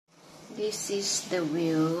This is the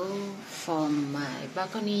view from my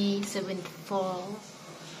balcony, 7th floor.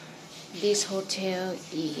 This hotel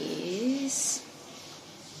is,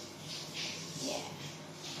 yeah,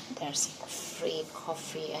 there's free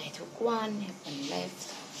coffee. I took one, have one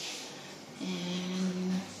left,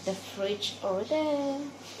 and the fridge over there.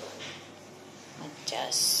 I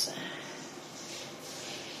just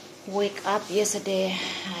wake up yesterday.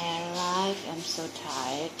 I arrived. I'm so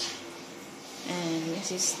tired. And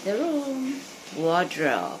this is the room.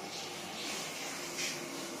 Wardrobe.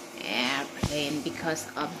 Airplane, because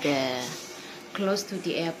of the close to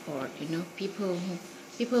the airport. You know, people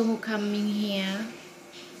who coming here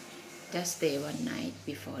just stay one night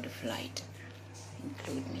before the flight,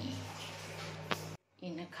 include me.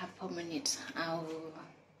 In a couple minutes, I'll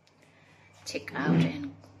check out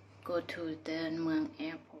and go to Don Mueang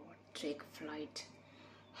airport, take flight.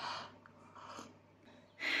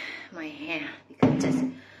 My hair, because just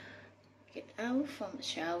get out from the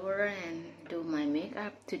shower and do my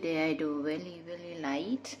makeup. Today I do very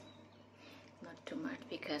light, not too much,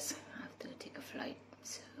 because I have to take a flight.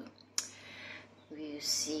 So we'll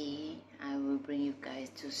see. I will bring you guys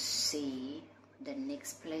to see the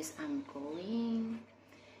next place I'm going.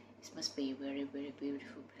 This must be a very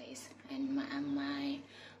beautiful place. And my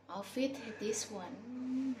outfit, this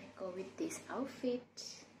one, I go with this outfit.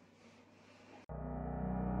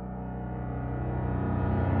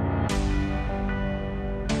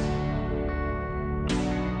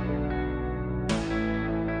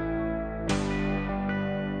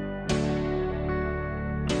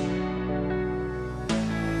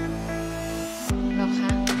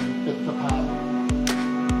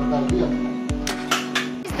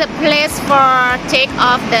 The place for take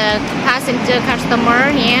off the passenger customer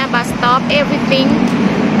here, bus stop, everything.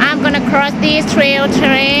 I'm gonna cross this train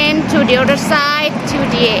to the other side, to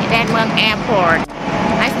the Don Mueang airport.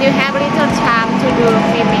 I still have a little time to do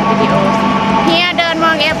filming videos. Here Don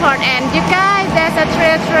Mueang airport, and you guys, there's a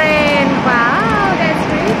train. Wow, that's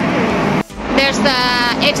really cool. There's the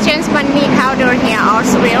exchange money counter here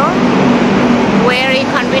also. Very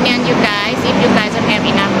convenient, you guys, if you guys don't have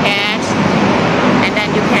enough cash. And then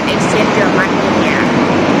you can exchange your money here.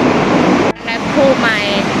 And I pull my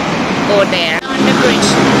go there on the bridge.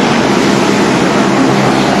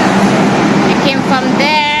 We came from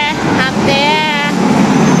there, up there,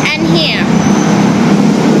 and here.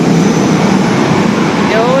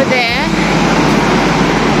 Go there.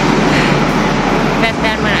 That's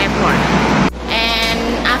Don Mueang airport. And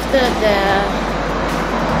after the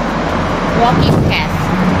walking path,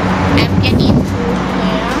 I'm getting through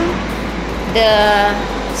here. The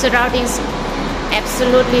surroundings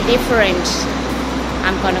absolutely different.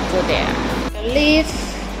 I'm gonna go there. The lift,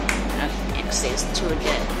 access to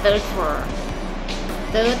the third floor.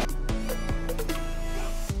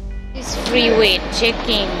 This freeway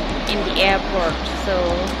checking in the airport, so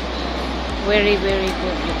very good,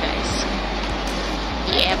 you guys.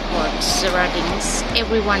 The airport surroundings,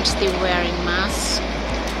 everyone still wearing masks.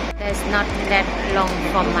 There's not that long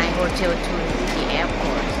from my hotel to the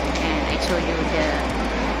airport.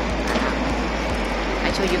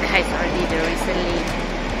 I showed you guys already the recently.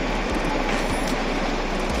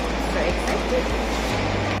 So excited.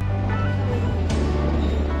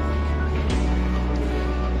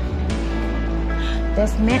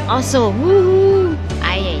 There's Mac also. Woohoo!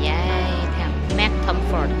 Ay. Mac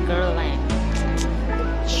Comfort Girl Line.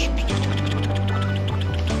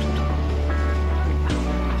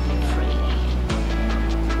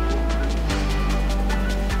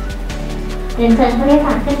เรียนเชิญผู้โดยส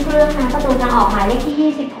ารขึ้นเครื่องนะประตูทางออกหมายเลขที่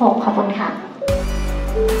 26 ขอบคุณค่ะ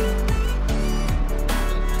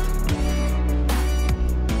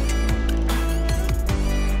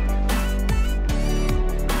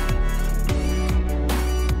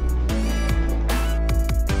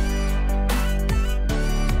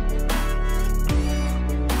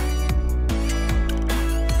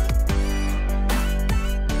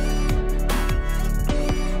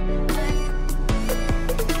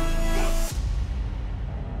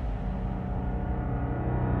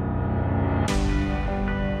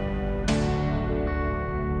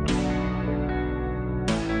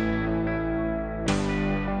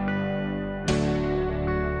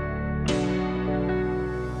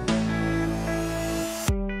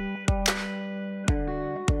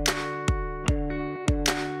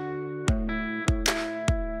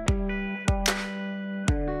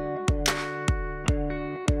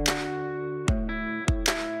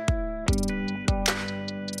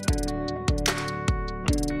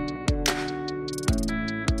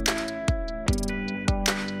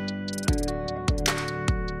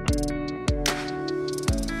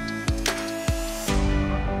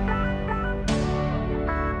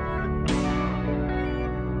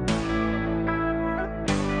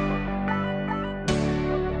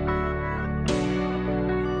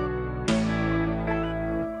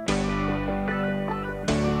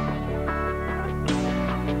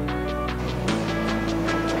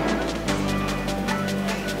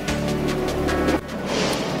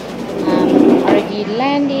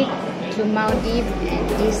to Maldives, and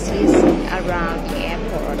this is around the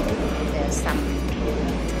airport. There's some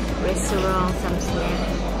restaurant, some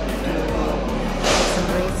snacks, some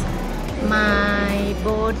rest. My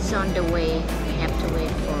boat's on the way. I have to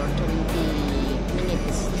wait for 20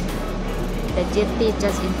 minutes. The jetty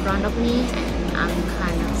just in front of me, and I'm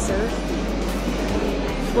kind of surf.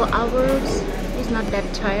 4 hours. It's not that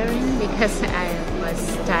tiring because I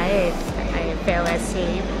was tired. I fell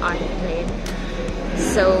asleep on the plane.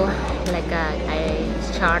 So I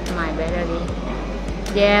charged my battery.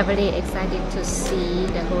 Yeah, very excited to see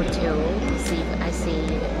the hotel. I see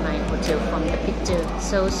my hotel from the picture.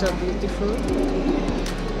 So beautiful.